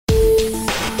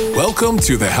Welcome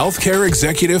to the Healthcare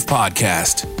Executive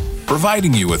Podcast,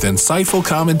 providing you with insightful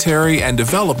commentary and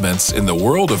developments in the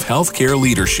world of healthcare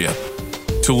leadership.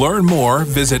 To learn more,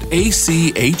 visit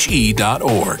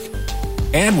ache.org.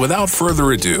 And without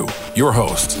further ado, your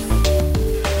host.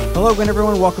 Hello again,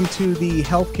 everyone. Welcome to the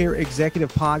Healthcare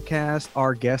Executive Podcast.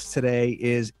 Our guest today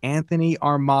is Anthony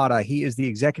Armada. He is the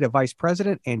Executive Vice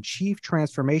President and Chief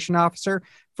Transformation Officer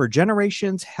for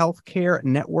Generations Healthcare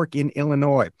Network in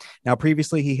Illinois. Now,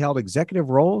 previously, he held executive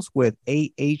roles with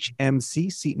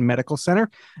AHMC Seton Medical Center,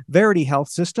 Verity Health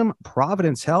System,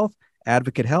 Providence Health,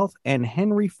 Advocate Health, and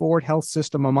Henry Ford Health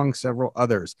System, among several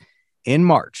others. In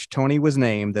March, Tony was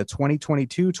named the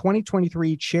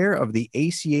 2022-2023 chair of the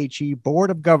ACHE Board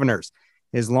of Governors.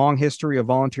 His long history of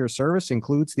volunteer service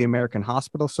includes the American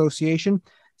Hospital Association,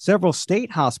 several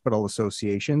state hospital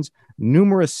associations,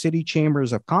 numerous city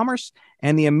chambers of commerce,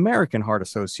 and the American Heart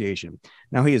Association.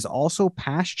 Now, he is also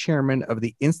past chairman of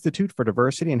the Institute for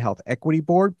Diversity and Health Equity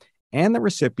Board and the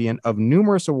recipient of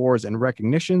numerous awards and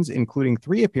recognitions, including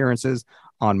 3 appearances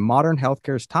on Modern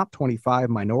Healthcare's Top 25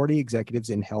 Minority Executives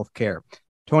in Healthcare.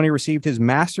 Tony received his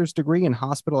master's degree in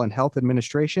hospital and health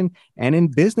administration and in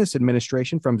business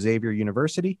administration from Xavier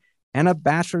University and a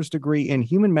bachelor's degree in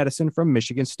human medicine from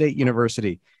Michigan State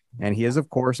University. And he is, of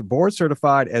course, board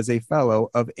certified as a fellow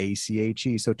of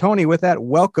ACHE. So, Tony, with that,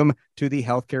 welcome to the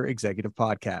Healthcare Executive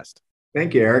Podcast.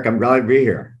 Thank you, Eric. I'm glad to be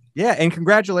here. Yeah, and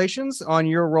congratulations on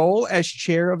your role as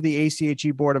chair of the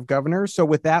ACHE Board of Governors. So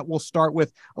with that, we'll start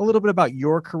with a little bit about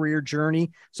your career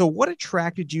journey. So what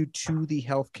attracted you to the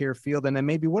healthcare field? And then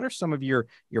maybe what are some of your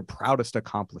proudest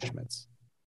accomplishments?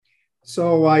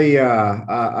 So I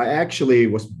actually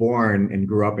was born and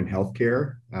grew up in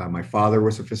healthcare. My father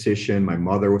was a physician. My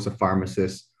mother was a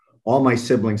pharmacist. All my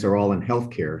siblings are all in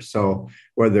healthcare. So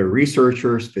whether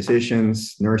researchers,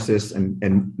 physicians, nurses,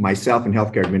 and myself in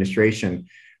healthcare administration,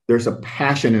 there's a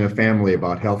passion in the family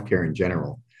about healthcare in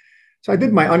general. So I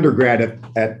did my undergrad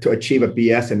to achieve a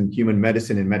BS in human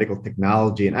medicine and medical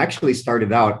technology, and actually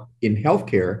started out in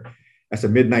healthcare as a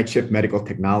midnight shift medical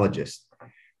technologist.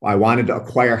 I wanted to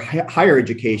acquire higher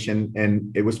education,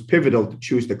 and it was pivotal to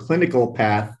choose the clinical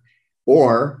path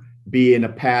or be in a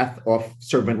path of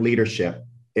servant leadership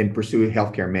and pursue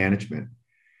healthcare management.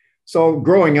 So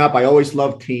growing up, I always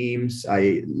loved teams.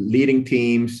 Leading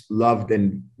teams, loved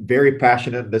and very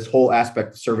passionate this whole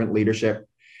aspect of servant leadership.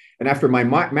 And after my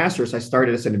master's, I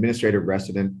started as an administrative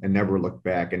resident and never looked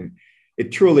back. And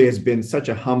it truly has been such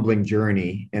a humbling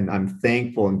journey. And I'm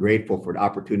thankful and grateful for the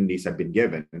opportunities I've been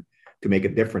given to make a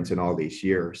difference in all these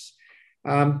years.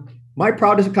 My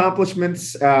proudest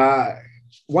accomplishments,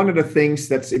 one of the things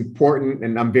that's important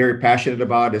and I'm very passionate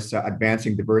about is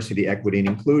advancing diversity, equity, and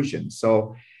inclusion.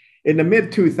 So in the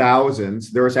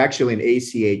mid-2000s, there was actually an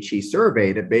ACHE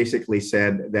survey that basically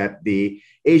said that the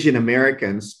Asian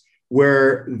Americans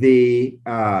were the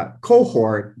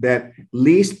cohort that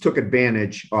least took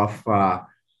advantage of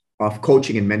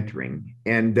coaching and mentoring.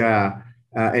 And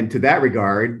to that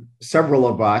regard, several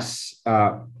of us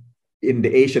in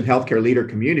the Asian healthcare leader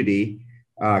community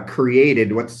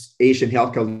created what's Asian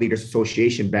Healthcare Leaders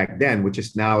Association back then, which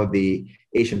is now the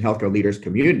Asian Healthcare Leaders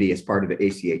Community as part of the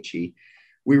ACHE.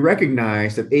 We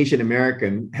recognized that Asian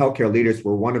American healthcare leaders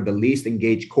were one of the least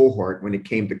engaged cohort when it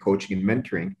came to coaching and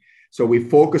mentoring. So we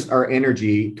focused our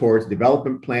energy towards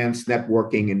development plans,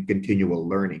 networking, and continual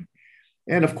learning.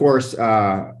 And of course,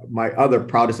 my other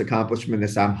proudest accomplishment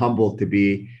is I'm humbled to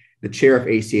be the chair of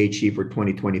ACHE for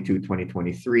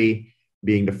 2022-2023,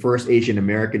 being the first Asian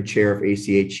American chair of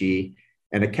ACHE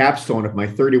and a capstone of my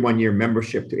 31-year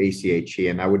membership to ACHE.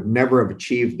 And I would never have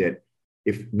achieved it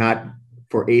if not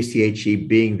for ACHE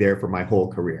being there for my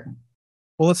whole career.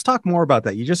 Well, let's talk more about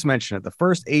that. You just mentioned it, the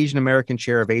first Asian American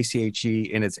chair of ACHE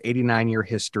in its 89-year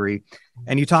history.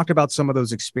 And you talked about some of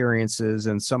those experiences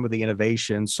and some of the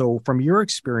innovations. So from your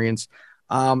experience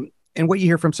and what you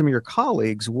hear from some of your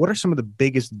colleagues, what are some of the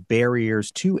biggest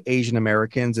barriers to Asian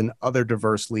Americans and other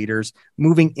diverse leaders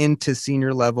moving into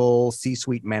senior level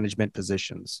C-suite management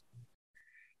positions?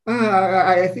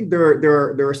 I think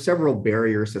there are several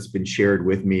barriers that's been shared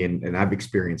with me and I've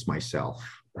experienced myself,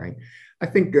 right? I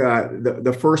think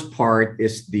the first part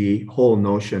is the whole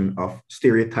notion of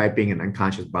stereotyping and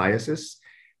unconscious biases.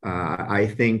 I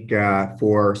think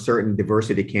for certain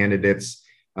diversity candidates,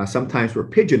 sometimes we're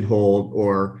pigeonholed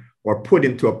or put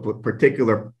into a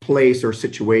particular place or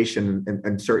situation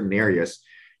in certain areas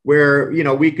where, you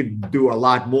know, we could do a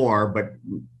lot more, but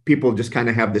people just kind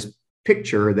of have this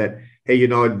picture that, hey, you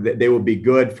know, they will be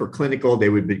good for clinical, they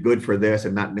would be good for this,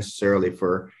 and not necessarily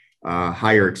for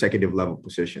higher executive level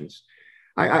positions.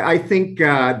 I think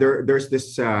there's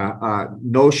this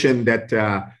notion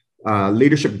that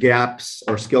leadership gaps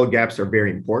or skill gaps are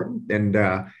very important,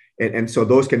 and so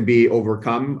those can be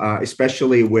overcome,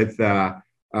 especially with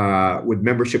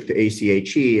membership to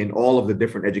ACHE and all of the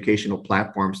different educational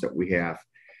platforms that we have.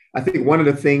 I think one of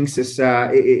the things is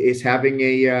having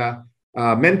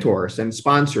mentors and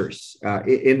sponsors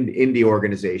in the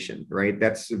organization, right?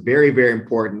 That's very, very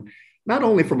important, not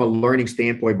only from a learning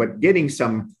standpoint, but getting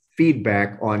some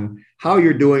feedback on how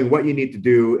you're doing, what you need to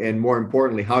do, and more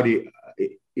importantly, how do you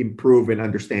improve and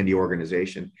understand the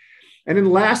organization. And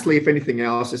then lastly, if anything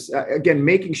else, is again,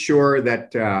 making sure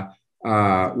that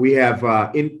we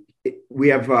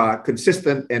have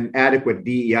consistent and adequate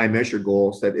DEI measure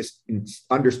goals that is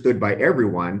understood by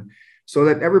everyone, so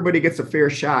that everybody gets a fair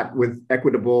shot with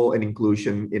equitable and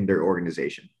inclusion in their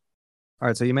organization. All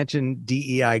right. So you mentioned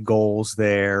DEI goals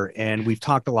there, and we've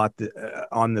talked a lot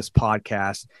on this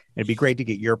podcast. It'd be great to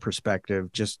get your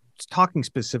perspective, just talking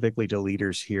specifically to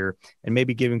leaders here and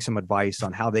maybe giving some advice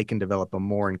on how they can develop a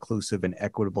more inclusive and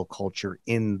equitable culture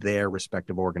in their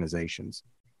respective organizations.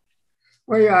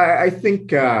 Well, yeah, I think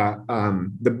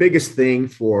the biggest thing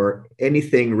for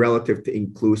anything relative to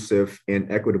inclusive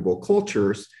and equitable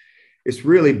cultures is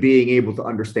really being able to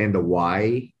understand the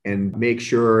why and make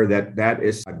sure that that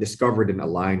is discovered and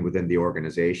aligned within the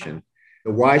organization.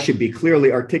 The why should be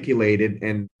clearly articulated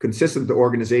and consistent with the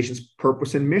organization's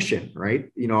purpose and mission,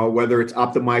 right? You know, whether it's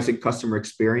optimizing customer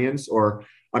experience or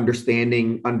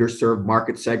understanding underserved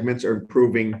market segments or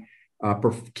improving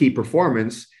key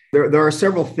performance. There are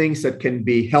several things that can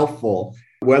be helpful,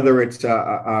 whether it's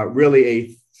really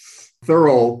a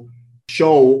thorough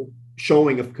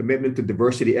showing of commitment to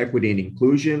diversity, equity, and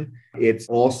inclusion. It's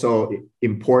also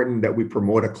important that we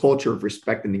promote a culture of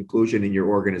respect and inclusion in your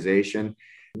organization.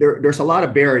 There's a lot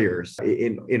of barriers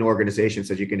in organizations,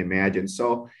 as you can imagine.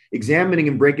 So examining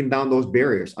and breaking down those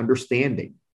barriers,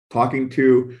 understanding, talking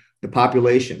to the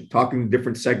population, talking to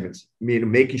different segments,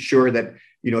 making sure that,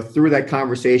 through that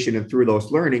conversation and through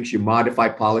those learnings, you modify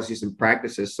policies and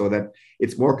practices so that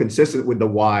it's more consistent with the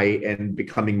why and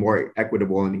becoming more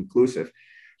equitable and inclusive.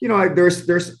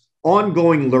 There's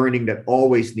ongoing learning that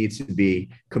always needs to be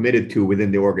committed to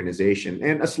within the organization.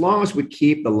 And as long as we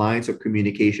keep the lines of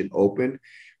communication open,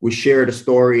 we share the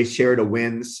stories, share the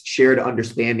wins, share the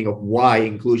understanding of why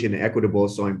inclusion and equitable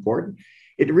is so important,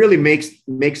 it really makes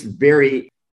it very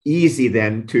easy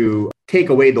then to take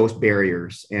away those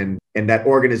barriers, and that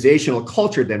organizational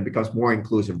culture then becomes more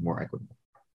inclusive, more equitable.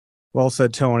 Well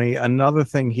said, Tony. Another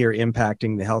thing here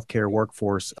impacting the healthcare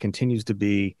workforce continues to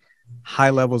be high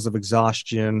levels of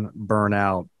exhaustion,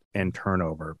 burnout, and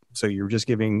turnover. So you're just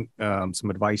giving some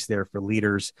advice there for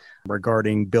leaders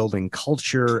regarding building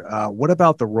culture. What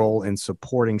about the role in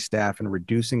supporting staff and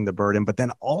reducing the burden? But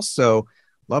then also,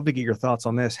 love to get your thoughts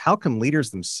on this. How can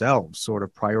leaders themselves sort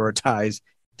of prioritize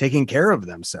taking care of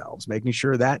themselves, making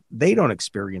sure that they don't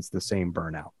experience the same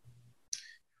burnout?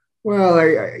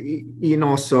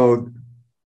 Well, so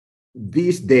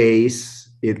these days,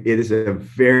 it is a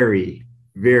very,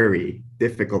 very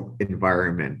difficult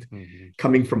environment. Mm-hmm.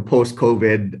 Coming from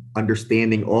post-COVID,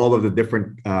 understanding all of the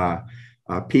different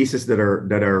pieces that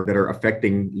are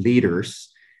affecting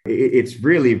leaders, it's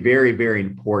really very, very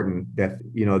important that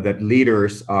that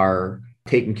leaders are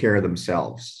taking care of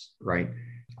themselves, right?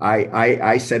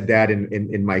 I said that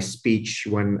in my speech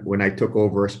when I took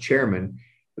over as chairman,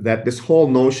 that this whole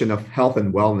notion of health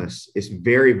and wellness is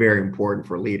very, very important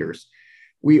for leaders.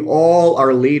 We all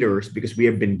are leaders because we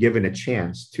have been given a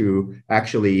chance to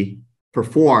actually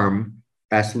perform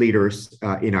as leaders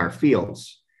in our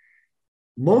fields.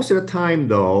 Most of the time,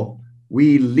 though,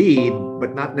 we lead,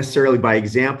 but not necessarily by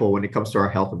example when it comes to our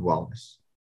health and wellness,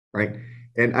 right?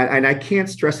 And I can't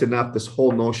stress enough this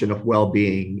whole notion of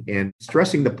well-being, and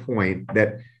stressing the point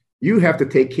that you have to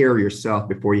take care of yourself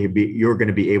before you're going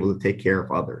to be able to take care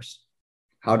of others.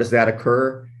 How does that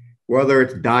occur? Whether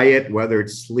it's diet, whether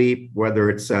it's sleep, whether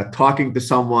it's talking to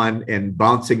someone and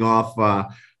bouncing off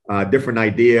different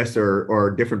ideas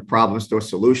or different problems to a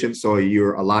solution, so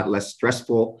you're a lot less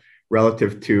stressful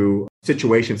relative to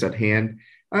situations at hand.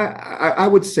 I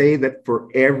would say that for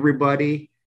everybody,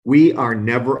 we are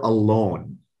never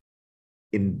alone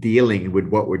in dealing with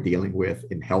what we're dealing with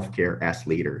in healthcare as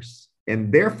leaders.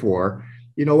 And therefore,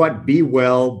 be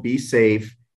well, be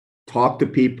safe, talk to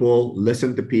people,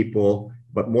 listen to people,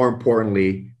 but more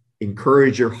importantly,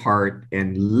 encourage your heart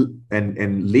and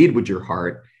lead with your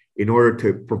heart in order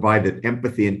to provide that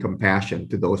empathy and compassion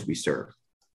to those we serve.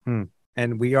 And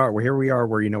here we are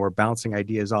where, we're bouncing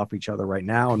ideas off each other right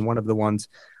now. And one of the ones,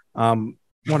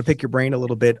 I want to pick your brain a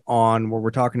little bit on where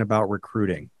we're talking about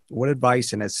recruiting. What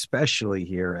advice, and especially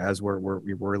here as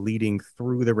we're leading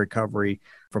through the recovery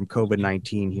from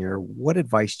COVID-19 here, what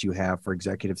advice do you have for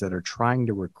executives that are trying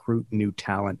to recruit new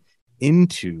talent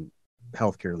into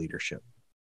healthcare leadership?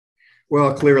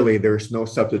 Well, clearly, there's no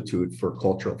substitute for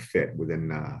cultural fit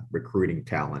within recruiting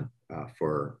talent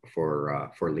for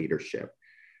leadership.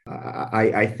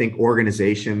 I think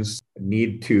organizations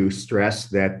need to stress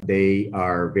that they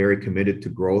are very committed to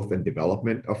growth and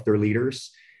development of their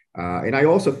leaders. And I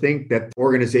also think that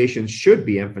organizations should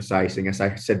be emphasizing, as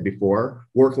I said before,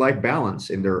 work-life balance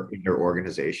in their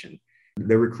organization.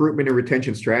 The recruitment and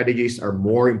retention strategies are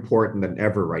more important than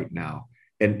ever right now.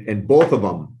 And both of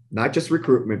them, not just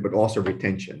recruitment, but also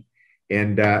retention.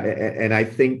 And I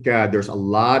think there's a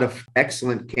lot of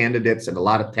excellent candidates and a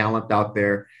lot of talent out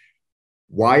there.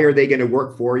 Why are they going to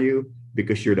work for you?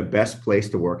 Because you're the best place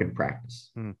to work and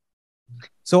practice.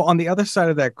 So on the other side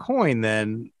of that coin,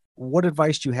 then, what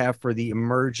advice do you have for the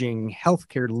emerging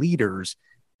healthcare leaders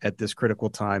at this critical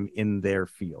time in their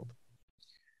field?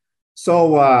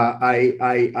 So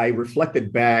I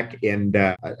reflected back, and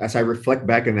as I reflect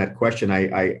back on that question,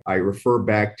 I refer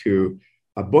back to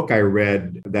a book I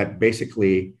read that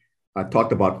basically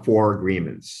talked about 4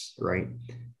 agreements, right?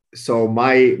 So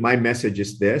my message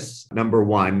is this. Number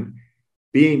one,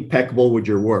 be impeccable with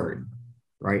your word,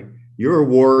 right? Your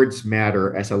words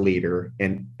matter as a leader,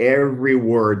 and every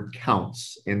word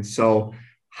counts. And so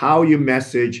how you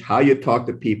message, how you talk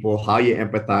to people, how you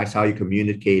empathize, how you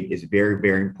communicate is very,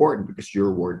 very important because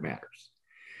your word matters.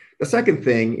 The second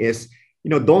thing is,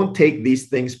 don't take these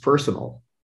things personal,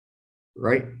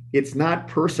 right? It's not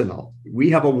personal. We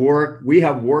have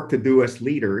work to do as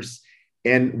leaders,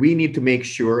 and we need to make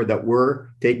sure that we're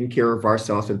taking care of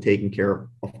ourselves and taking care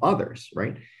of others,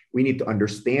 right? We need to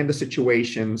understand the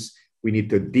situations. We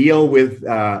need to deal with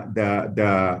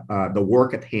the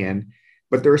work at hand.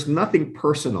 But there's nothing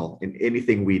personal in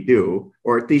anything we do,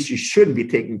 or at least you shouldn't be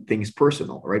taking things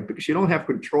personal, right? Because you don't have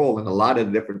control in a lot of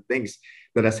the different things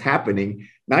that is happening,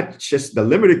 not just the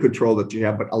limited control that you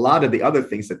have, but a lot of the other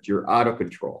things that you're out of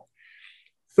control.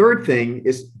 Third thing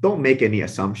is don't make any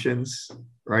assumptions,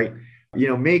 right?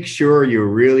 Make sure you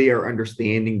really are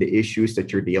understanding the issues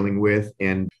that you're dealing with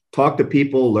and talk to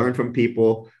people, learn from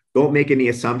people. Don't make any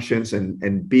assumptions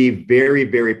and be very,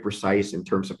 very precise in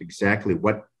terms of exactly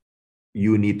what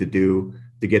you need to do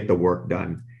to get the work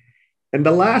done. And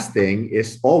the last thing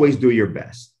is always do your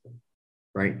best,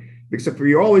 right? Because if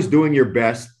you're always doing your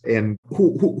best, and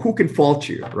who can fault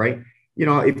you, right?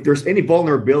 If there's any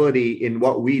vulnerability in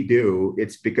what we do,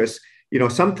 it's because,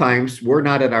 sometimes we're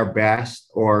not at our best,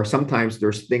 or sometimes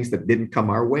there's things that didn't come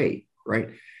our way, right?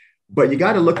 But you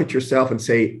got to look at yourself and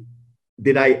say,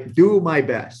 did I do my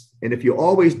best? And if you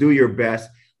always do your best,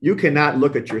 you cannot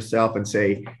look at yourself and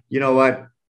say, you know what?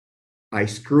 I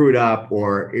screwed up,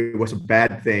 or it was a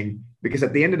bad thing, because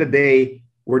at the end of the day,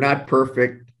 we're not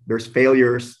perfect. There's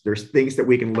failures. There's things that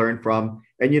we can learn from.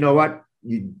 And you know what?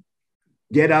 You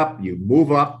get up, you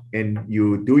move up, and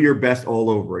you do your best all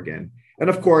over again. And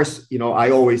of course, I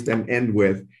always then end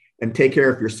with, and take care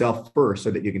of yourself first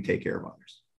so that you can take care of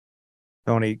others.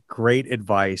 Tony, great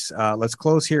advice. Let's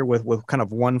close here with kind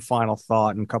of one final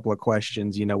thought and a couple of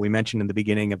questions. We mentioned in the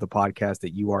beginning of the podcast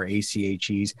that you are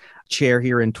ACHE's chair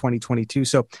here in 2022.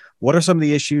 So what are some of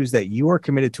the issues that you are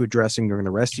committed to addressing during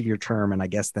the rest of your term? And I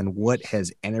guess then what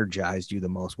has energized you the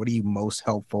most? What are you most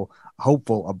hopeful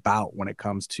about when it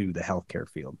comes to the healthcare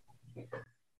field?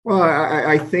 Well,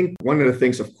 I think one of the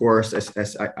things, of course,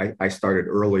 as I started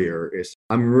earlier, is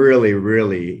I'm really,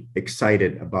 really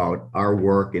excited about our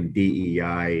work in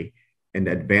DEI and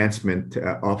the advancement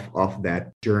of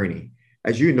that journey.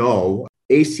 As you know,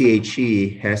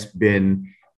 ACHE has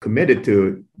been committed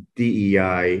to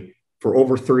DEI for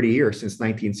over 30 years, since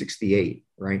 1968,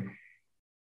 right?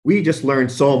 We just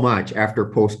learned so much after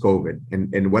post-COVID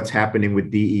and what's happening with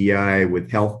DEI,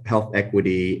 with health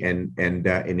equity and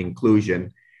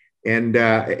inclusion. And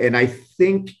I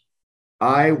think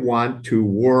I want to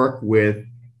work with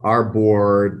our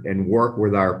board and work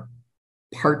with our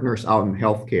partners out in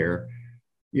healthcare,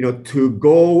 to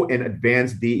go and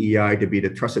advance DEI to be the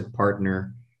trusted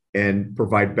partner and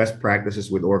provide best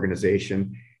practices with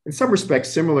organization, in some respects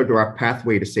similar to our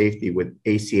pathway to safety with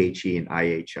ACHE and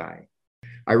IHI.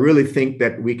 I really think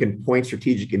that we can point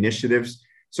strategic initiatives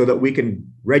so that we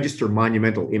can register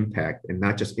monumental impact and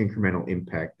not just incremental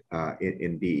impact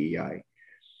in DEI.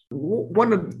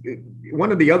 One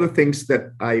of the other things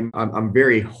that I'm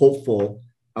very hopeful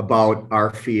about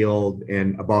our field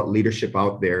and about leadership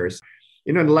out there is,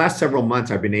 in the last several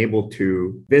months, I've been able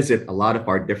to visit a lot of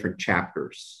our different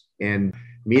chapters and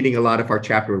meeting a lot of our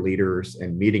chapter leaders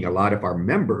and meeting a lot of our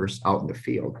members out in the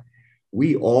field.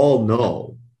 we all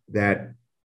know that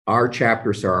our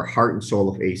chapters are heart and soul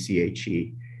of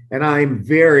ACHE. And I'm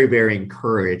very, very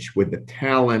encouraged with the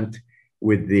talent,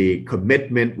 with the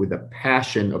commitment, with the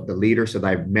passion of the leaders that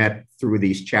I've met through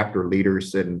these chapter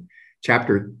leaders and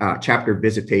chapter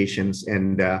visitations.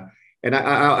 And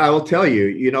I will tell you,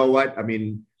 you know what? I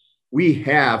mean, we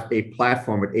have a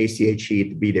platform at ACHE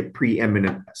to be the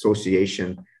preeminent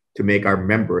association to make our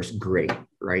members great,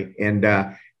 right? And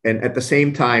at the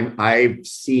same time, I've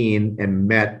seen and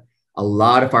met a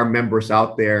lot of our members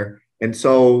out there. And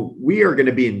so we are going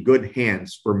to be in good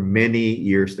hands for many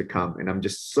years to come. And I'm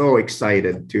just so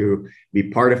excited to be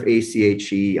part of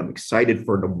ACHE. I'm excited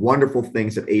for the wonderful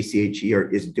things that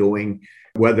ACHE is doing,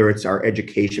 whether it's our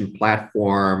education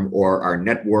platform or our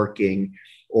networking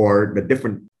or the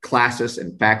different classes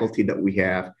and faculty that we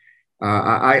have.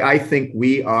 I think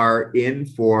we are in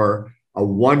for a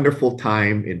wonderful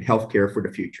time in healthcare for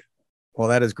the future. Well,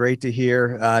 that is great to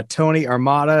hear. Tony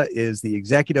Armada is the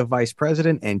Executive Vice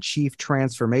President and Chief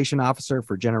Transformation Officer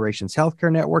for Generations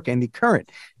Healthcare Network and the current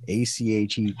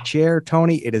ACHE Chair.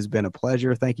 Tony, it has been a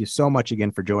pleasure. Thank you so much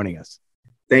again for joining us.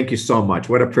 Thank you so much.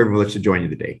 What a privilege to join you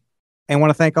today. And I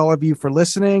want to thank all of you for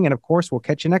listening. And of course, we'll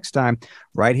catch you next time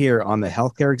right here on the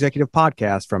Healthcare Executive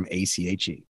Podcast from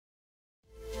ACHE.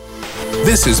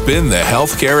 This has been the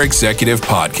Healthcare Executive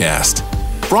Podcast,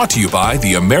 brought to you by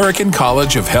the American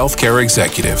College of Healthcare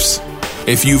Executives.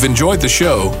 If you've enjoyed the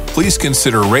show, please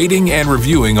consider rating and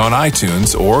reviewing on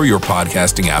iTunes or your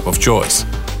podcasting app of choice.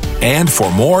 And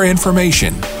for more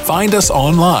information, find us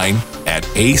online at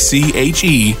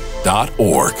ache.org.